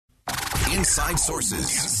Inside Sources.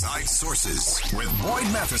 Inside Sources with Boyd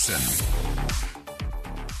Matheson.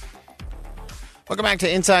 Welcome back to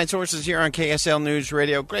Inside Sources here on KSL News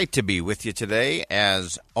Radio. Great to be with you today,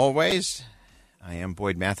 as always. I am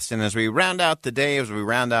Boyd Matheson. As we round out the day, as we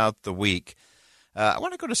round out the week, I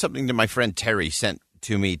want to go to something that my friend Terry sent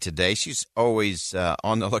to me today. She's always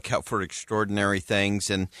on the lookout for extraordinary things,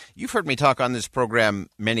 and you've heard me talk on this program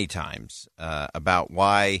many times about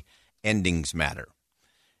why endings matter.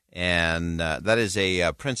 And that is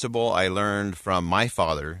a principle I learned from my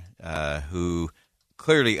father, who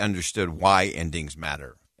clearly understood why endings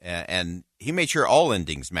matter. And he made sure all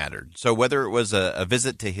endings mattered. So whether it was a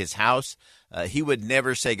visit to his house, he would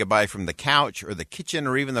never say goodbye from the couch or the kitchen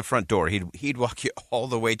or even the front door. He'd walk you all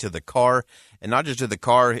the way to the car, and not just to the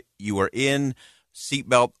car. You were in,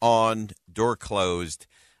 seatbelt on, door closed,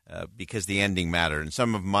 because the ending mattered. And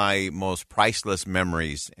some of my most priceless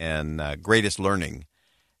memories and greatest learning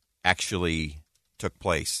actually took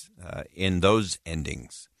place in those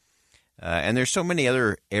endings. And there's so many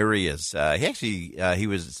other areas. He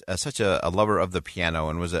was such a lover of the piano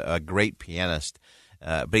and was a great pianist.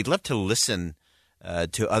 But he loved to listen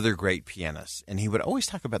to other great pianists, and he would always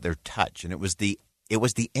talk about their touch. And it was the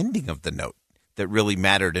ending of the note that really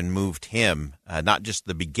mattered and moved him. Not just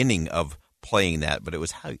the beginning of playing that, but it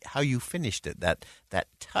was how you finished it. That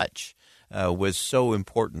touch was so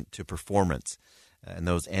important to performance, and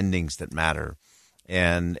those endings that matter.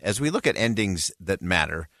 And as we look at endings that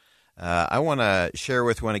matter, I want to share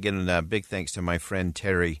with one again, a big thanks to my friend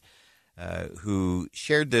Terry, who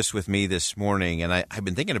shared this with me this morning, and I've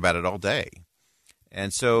been thinking about it all day.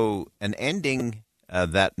 And so an ending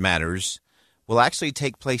that matters will actually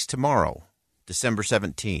take place tomorrow, December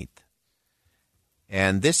 17th.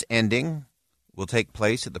 And this ending will take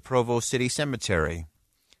place at the Provo City Cemetery.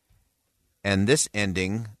 And this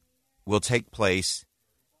ending will take place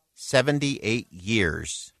 78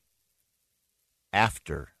 years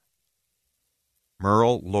after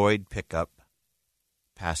Merle Lloyd Pickup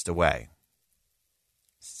passed away.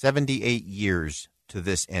 78 years to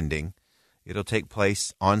this ending. It'll take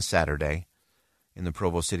place on Saturday in the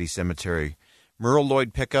Provo City Cemetery. Merle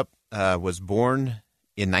Lloyd Pickup was born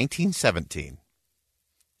in 1917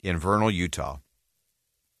 in Vernal, Utah.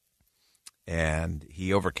 And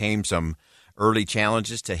he overcame some early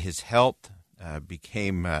challenges to his health,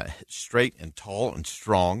 became straight and tall and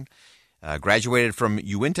strong. Graduated from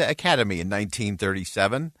Uinta Academy in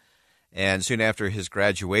 1937, and soon after his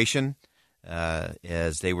graduation,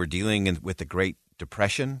 as they were dealing with the Great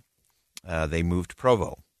Depression, they moved to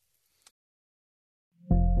Provo.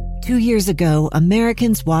 2 years ago,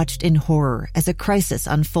 Americans watched in horror as a crisis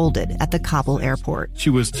unfolded at the Kabul airport.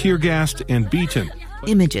 She was tear-gassed and beaten.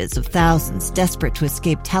 Images of thousands desperate to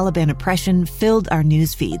escape Taliban oppression filled our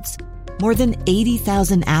news feeds. More than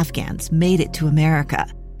 80,000 Afghans made it to America.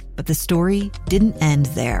 But the story didn't end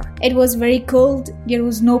there. It was very cold. There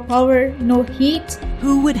was no power, no heat.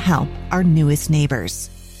 Who would help our newest neighbors?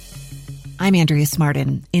 I'm Andrea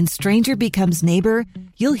Smartin. In Stranger Becomes Neighbor,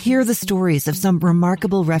 you'll hear the stories of some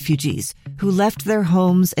remarkable refugees who left their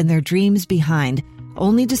homes and their dreams behind,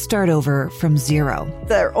 only to start over from zero.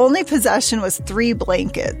 Their only possession was 3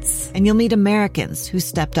 blankets. And you'll meet Americans who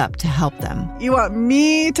stepped up to help them. You want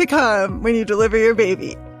me to come when you deliver your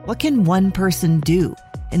baby. What can one person do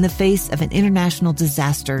in the face of an international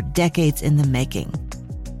disaster decades in the making?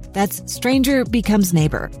 That's Stranger Becomes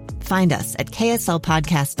Neighbor. Find us at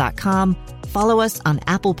kslpodcast.com. Follow us on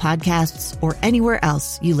Apple Podcasts or anywhere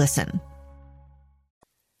else you listen.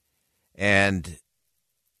 And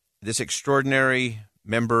this extraordinary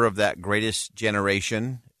member of that greatest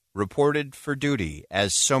generation reported for duty,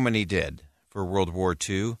 as so many did, for World War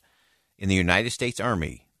II in the United States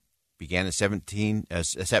Army. Began in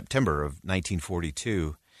September of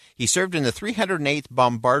 1942. He served in the 308th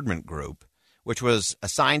Bombardment Group, which was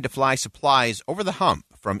assigned to fly supplies over the hump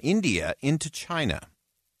from India into China.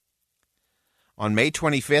 On May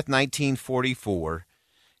 25th, 1944,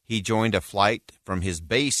 he joined a flight from his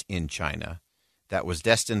base in China that was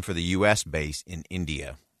destined for the U.S. base in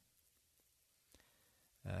India.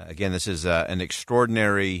 Again, this is an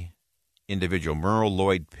extraordinary individual, Merle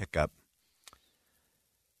Lloyd Pickup.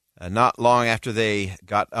 Not long after they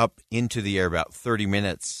got up into the air, about 30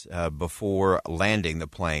 minutes before landing the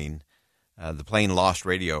plane lost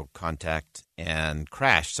radio contact and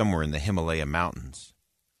crashed somewhere in the Himalaya mountains.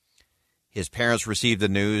 His parents received the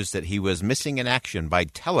news that he was missing in action by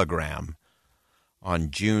telegram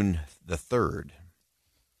on June the 3rd.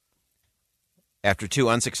 After 2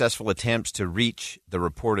 unsuccessful attempts to reach the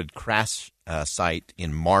reported crash site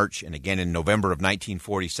in March and again in November of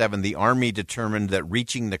 1947, the Army determined that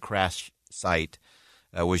reaching the crash site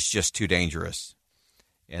was just too dangerous,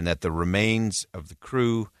 and that the remains of the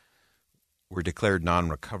crew were declared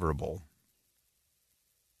non-recoverable.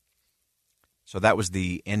 So that was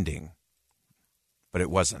the ending, but it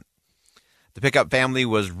wasn't. The pickup family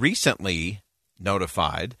was recently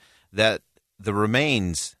notified that the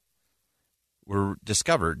remains were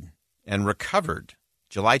discovered and recovered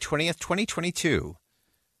July 20th, 2022,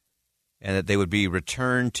 and that they would be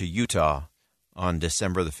returned to Utah on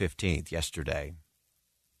December the 15th, yesterday.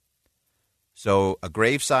 So a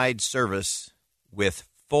graveside service with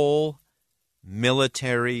full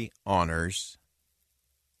military honors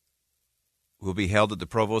will be held at the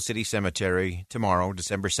Provo City Cemetery tomorrow,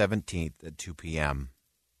 December 17th at 2 p.m.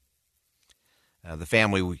 The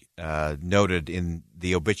family noted in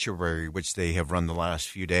the obituary, which they have run the last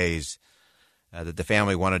few days, that the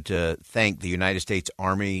family wanted to thank the United States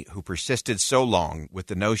Army, who persisted so long with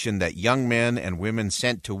the notion that young men and women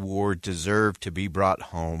sent to war deserved to be brought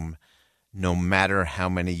home, no matter how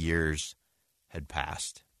many years had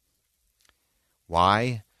passed.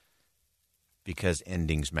 Why? Because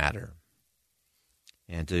endings matter.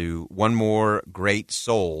 And to one more great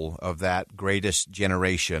soul of that greatest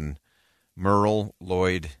generation, Merle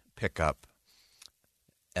Lloyd Pickup,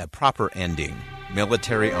 a proper ending,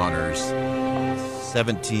 military honors,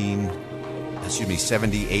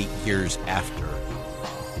 78 years after,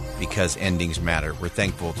 because endings matter. We're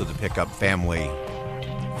thankful to the Pickup family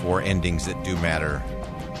for endings that do matter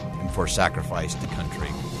and for sacrifice to country.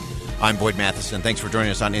 I'm Boyd Matheson. Thanks for joining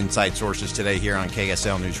us on Inside Sources today here on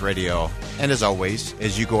KSL News Radio. And as always,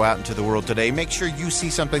 as you go out into the world today, make sure you see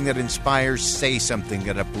something that inspires, say something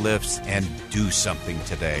that uplifts, and do something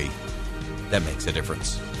today that makes a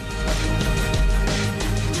difference.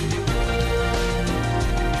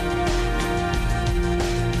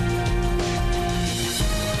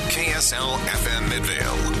 KSL FM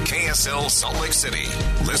Midvale, KSL Salt Lake City.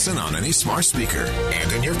 Listen on any smart speaker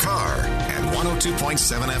and in your car at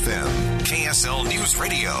 102.7 FM. KSL News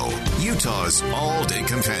Radio, Utah's all-day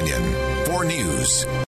companion for news.